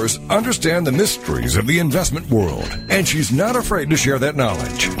entrepreneurs understand the mysteries of the investment world. And she's not afraid to share that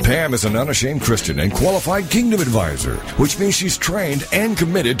knowledge. Pam is an unashamed Christian and qualified kingdom advisor, which means she's trained and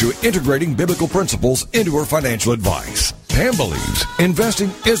committed to integrating biblical principles into her financial advice. Pam believes investing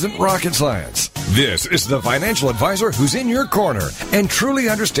isn't rocket science. This is the financial advisor who's in your corner and truly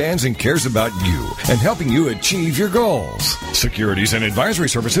understands and cares about you and helping you achieve your goals. Securities and advisory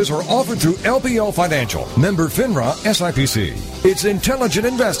services are offered through LPL Financial, member FINRA SIPC. It's Intelligent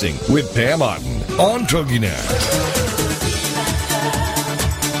Investing with Pam Otten on TogiNet.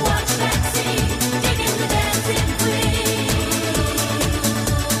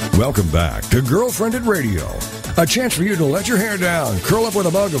 Welcome back to Girlfriended Radio, a chance for you to let your hair down, curl up with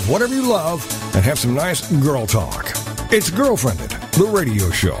a mug of whatever you love, and have some nice girl talk. It's Girlfriended, the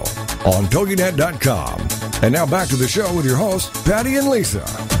radio show, on TogiNet.com. And now back to the show with your hosts, Patty and Lisa.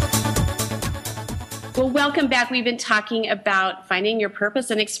 Well, welcome back. We've been talking about finding your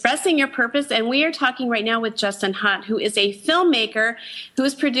purpose and expressing your purpose, and we are talking right now with Justin Hunt, who is a filmmaker who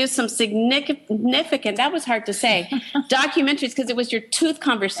has produced some significant, that was hard to say, documentaries, because it was your tooth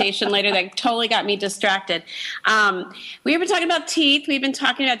conversation later that totally got me distracted. We've been talking about teeth, we've been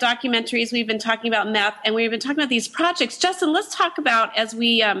talking about documentaries, we've been talking about meth, and we've been talking about these projects. Justin, let's talk about, as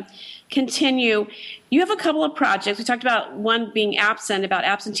we continue, you have a couple of projects. We talked about one being absent, about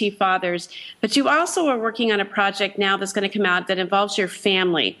absentee fathers, but you also are working on a project now that's going to come out that involves your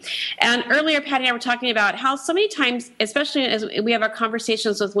family. And earlier, Patty and I were talking about how so many times, especially as we have our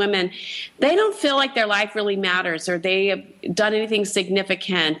conversations with women, they don't feel like their life really matters, or they have done anything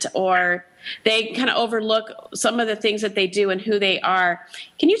significant, or they kind of overlook some of the things that they do and who they are.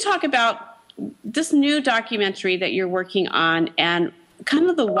 Can you talk about this new documentary that you're working on and kind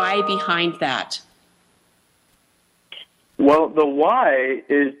of the why behind that? Well, the why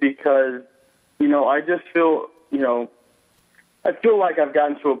is because, I just feel, I feel like I've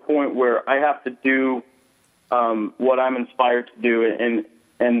gotten to a point where I have to do what I'm inspired to do,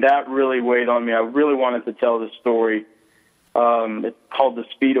 and that really weighed on me. I really wanted to tell this story. It's called The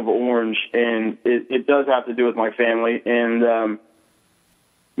Speed of Orange, and it does have to do with my family. And,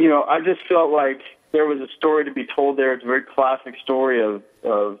 I just felt like there was a story to be told there. It's a very classic story of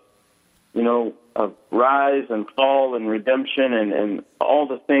rise and fall and redemption and all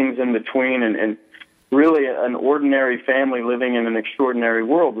the things in between, and really an ordinary family living in an extraordinary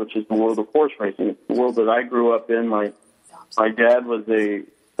world, which is the world of horse racing. It's the world that I grew up in. My dad was a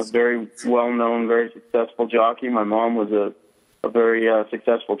very well-known, very successful jockey. My mom was a very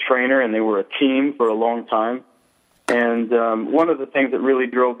successful trainer, and they were a team for a long time. And one of the things that really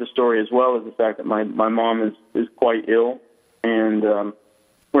drove the story as well is the fact that my mom is quite ill, and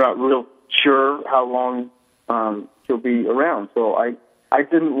we're not real sure how long she'll be around. So I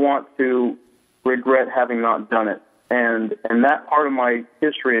didn't want to regret having not done it. And that part of my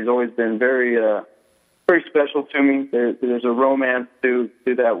history has always been very very special to me. There's a romance to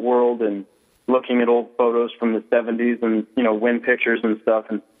that world, and looking at old photos from the 70s and, win pictures and stuff.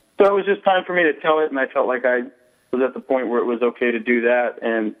 And so it was just time for me to tell it, and I felt like I was at the point where it was okay to do that.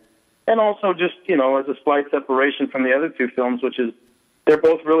 And also just, as a slight separation from the other two films, which is they're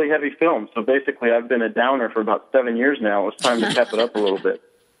both really heavy films. So basically I've been a downer for about 7 years now. It was time to pep it up a little bit.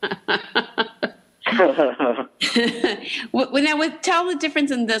 Now, tell the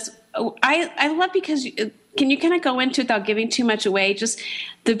difference in this. I love, because can you kind of go into, without giving too much away, just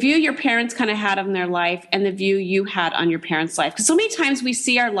the view your parents kind of had on their life and the view you had on your parents' life? Because so many times we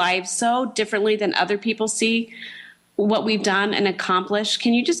see our lives so differently than other people see what we've done and accomplished.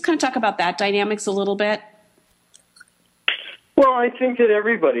 Can you just kind of talk about that dynamics a little bit? Well, I think that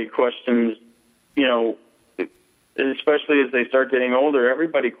everybody questions, especially as they start getting older,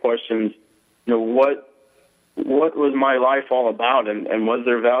 everybody questions, what was my life all about, and was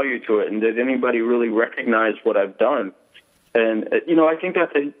there value to it, and did anybody really recognize what I've done? And I think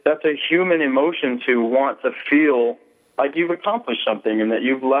that's a human emotion to want to feel like you've accomplished something and that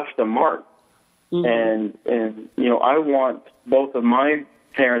you've left a mark. Mm-hmm. And I want both of my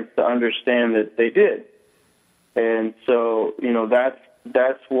parents to understand that they did. And so,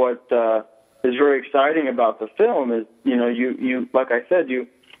 that's what is very exciting about the film is, you like I said,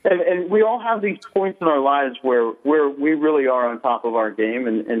 and we all have these points in our lives where we really are on top of our game,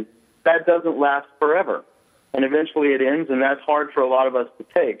 and that doesn't last forever. And eventually it ends, and that's hard for a lot of us to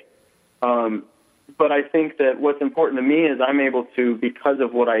take. But I think that what's important to me is I'm able to, because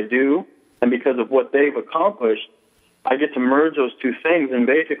of what I do, and because of what they've accomplished, I get to merge those two things and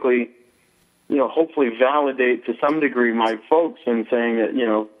basically, hopefully validate to some degree my folks in saying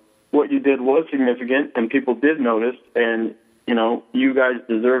that, what you did was significant and people did notice, and, you guys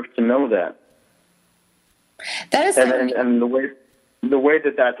deserve to know that. That is, and the way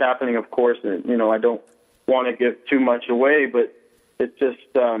that that's happening, of course, I don't want to give too much away, but it's just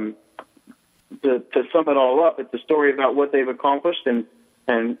to sum it all up, it's a story about what they've accomplished and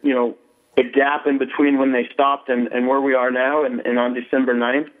the gap in between when they stopped and where we are now. And on December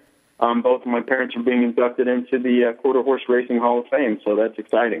 9th, both of my parents are being inducted into the Quarter Horse Racing Hall of Fame, so that's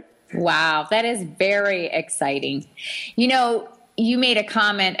exciting. Wow, that is very exciting. You made a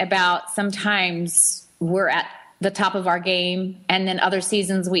comment about sometimes we're at the top of our game, and then other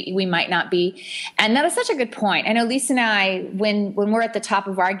seasons we might not be. And that is such a good point. I know Lisa and I, when we're at the top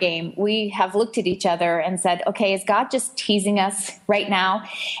of our game, we have looked at each other and said, okay, is God just teasing us right now?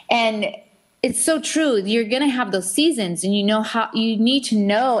 And it's so true. You're going to have those seasons, and you need to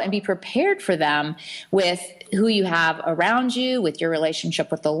know and be prepared for them with who you have around you, with your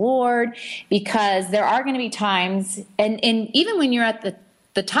relationship with the Lord, because there are going to be times, and even when you're at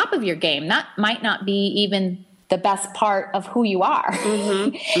the top of your game, that might not be even the best part of who you are.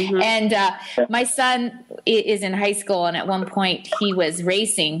 Mm-hmm, mm-hmm. And my son is in high school, and at one point he was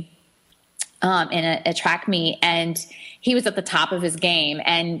racing in a track meet, and he was at the top of his game,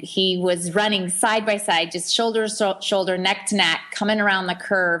 and he was running side by side, just shoulder to shoulder, neck to neck, coming around the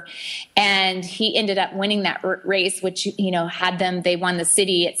curve. And he ended up winning that race, which, they won the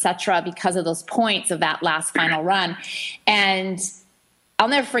city, et cetera, because of those points of that last final run. And I'll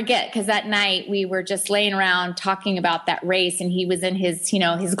never forget, because that night we were just laying around talking about that race, and he was in his,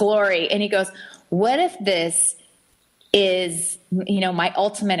 his glory. And he goes, what if this is, my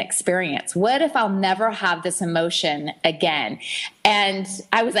ultimate experience? What if I'll never have this emotion again? And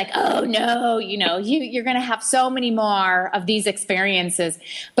I was like, oh no, you're going to have so many more of these experiences.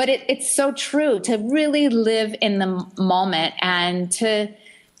 But it's so true to really live in the moment and to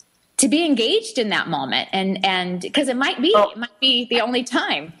be engaged in that moment. And because it might be the only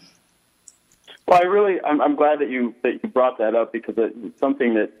time. Well, I'm glad that you brought that up, because it's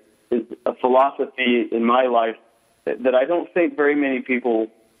something that is a philosophy in my life that I don't think very many people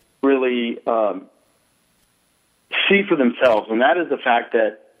really see for themselves, and that is the fact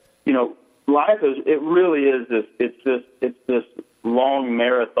that life really is this long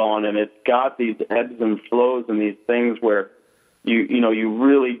marathon, and it's got these ebbs and flows and these things where you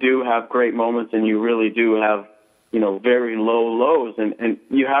really do have great moments, and you really do have very low lows, and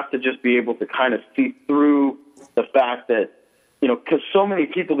you have to just be able to kind of see through the fact that because so many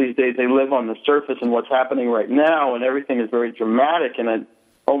people these days, they live on the surface and what's happening right now, and everything is very dramatic. And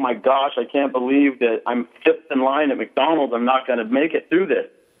oh my gosh, I can't believe that I'm fifth in line at McDonald's. I'm not going to make it through this.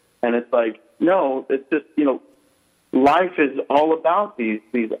 And it's like, no, it's just, life is all about these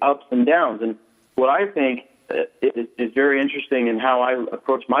ups and downs. And what I think is very interesting in how I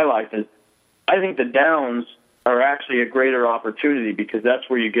approach my life is I think the downs are actually a greater opportunity, because that's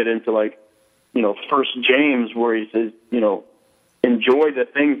where you get into First James, where he says, enjoy the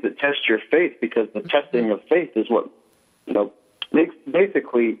things that test your faith, because the testing of faith is what,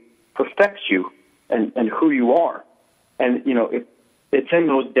 basically perfects you and who you are. And, it's in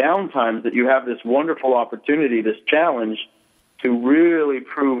those down times that you have this wonderful opportunity, this challenge to really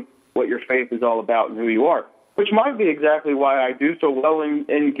prove what your faith is all about and who you are, which might be exactly why I do so well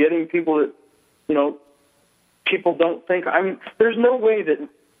in getting people that, people don't think, there's no way that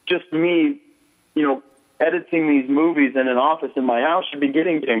just me, editing these movies in an office in my house should be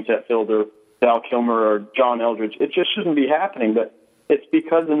getting James Hetfield or Val Kilmer or John Eldridge. It just shouldn't be happening, but it's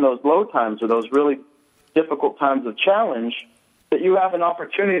because in those low times or those really difficult times of challenge that you have an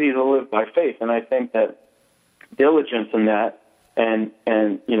opportunity to live by faith. And I think that diligence in that and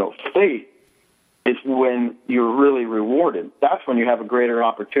faith is when you're really rewarded. That's when you have a greater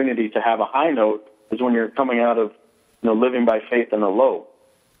opportunity to have a high note, is when you're coming out of living by faith in a low.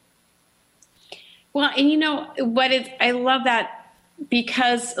 Well, and I love that,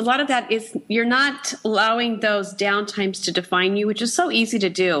 because a lot of that is you're not allowing those down times to define you, which is so easy to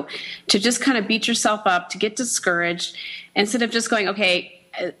do, to just kind of beat yourself up, to get discouraged, instead of just going, okay,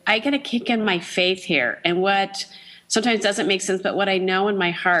 I got to kick in my faith here, and what sometimes doesn't make sense, but what I know in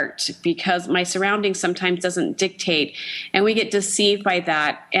my heart, because my surroundings sometimes doesn't dictate, and we get deceived by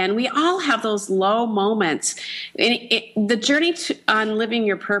that. And we all have those low moments. The journey on living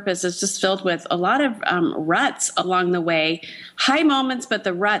your purpose is just filled with a lot of ruts along the way, high moments, but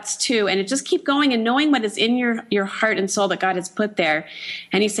the ruts too. And it just keep going and knowing what is in your heart and soul that God has put there.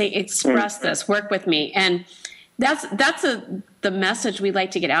 And He's saying, express this, work with me. And that's a the message we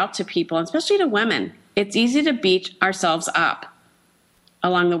like to get out to people, especially to women. It's easy to beat ourselves up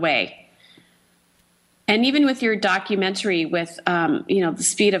along the way. And even with your documentary with, The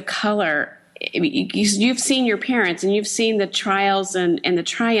Speed of Color, you've seen your parents and you've seen the trials and the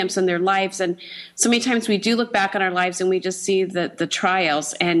triumphs in their lives. And so many times we do look back on our lives and we just see the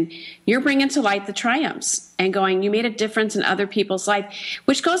trials, and you're bringing to light the triumphs and going, you made a difference in other people's life,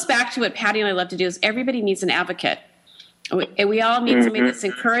 which goes back to what Patty and I love to do is everybody needs an advocate. We all need somebody that's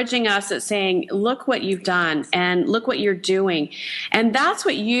encouraging us, that's saying, look what you've done and look what you're doing. And that's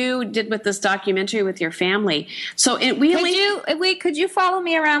what you did with this documentary with your family. So could you follow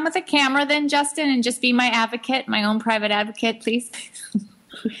me around with a camera then, Justin, and just be my advocate, my own private advocate, please?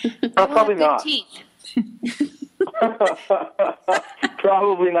 Probably not.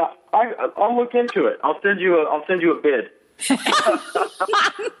 Probably not. I'll look into it. I'll send you a bid.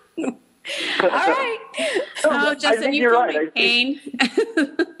 All right. Oh, Justin, you're right. Pain.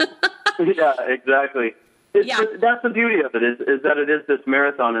 Yeah, exactly. That's the beauty of it is that it is this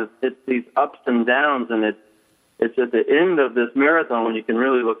marathon. It's these ups and downs, and it's at the end of this marathon when you can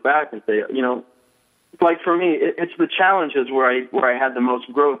really look back and say, like for me, it's the challenges where I had the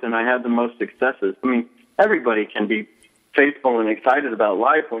most growth and I had the most successes. I mean, everybody can be faithful and excited about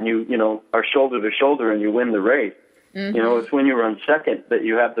life when you are shoulder to shoulder and you win the race. Mm-hmm. It's when you run second that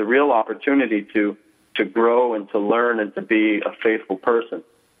you have the real opportunity to grow and to learn and to be a faithful person.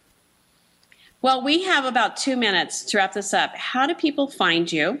 Well, we have about 2 minutes to wrap this up. How do people find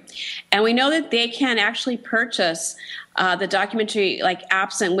you? And we know that they can actually purchase the documentary like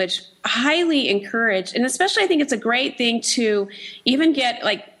Absent, which highly encourage, and especially I think it's a great thing to even get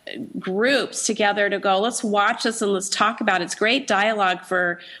like groups together to go, let's watch this and let's talk about it. It's great dialogue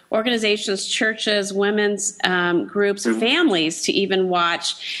for organizations, churches, women's groups, families to even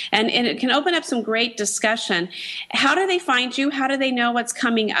watch. And it can open up some great discussion. How do they find you? How do they know what's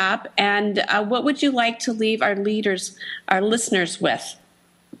coming up? And what would you like to leave our listeners with?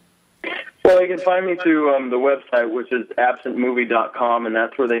 Well, they can find me through the website, which is absentmovie.com, and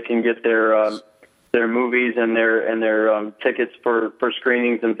that's where they can get their movies and their tickets for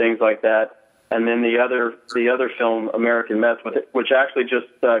screenings and things like that. And then the other film, American Meth, which actually just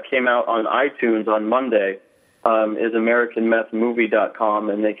came out on iTunes on Monday, is AmericanMethMovie.com,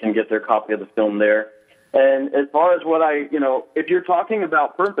 and they can get their copy of the film there. And as far as what if you're talking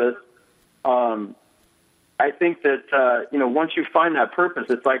about purpose, I think that once you find that purpose,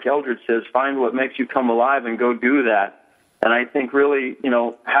 it's like Eldred says, find what makes you come alive and go do that. And I think really,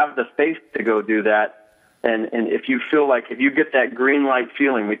 have the faith to go do that. And if you feel like, if you get that green light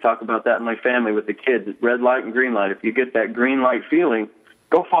feeling, we talk about that in my family with the kids, red light and green light. If you get that green light feeling,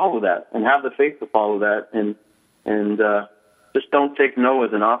 go follow that and have the faith to follow that. And just don't take no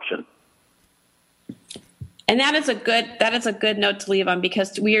as an option. And that is a good note to leave on,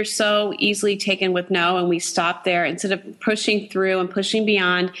 because we are so easily taken with no, and we stop there instead of pushing through and pushing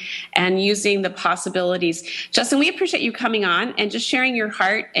beyond and using the possibilities. Justin, we appreciate you coming on and just sharing your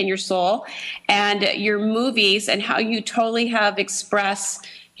heart and your soul and your movies and how you totally have expressed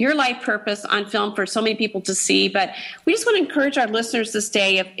your life purpose on film for so many people to see. But we just want to encourage our listeners this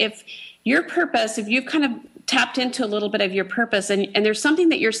day, if your purpose, if you've kind of tapped into a little bit of your purpose and there's something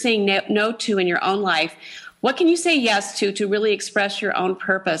that you're saying no to in your own life, what can you say yes to really express your own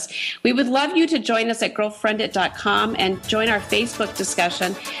purpose? We would love you to join us at girlfriendit.com and join our Facebook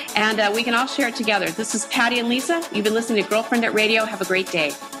discussion, and we can all share it together. This is Patty and Lisa. You've been listening to Girlfriendit Radio. Have a great day.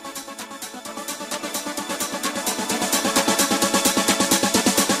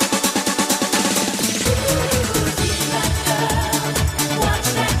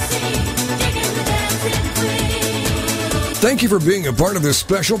 Thank you for being a part of this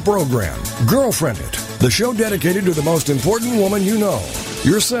special program, Girlfriendit, the show dedicated to the most important woman you know,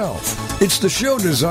 yourself. It's the show designed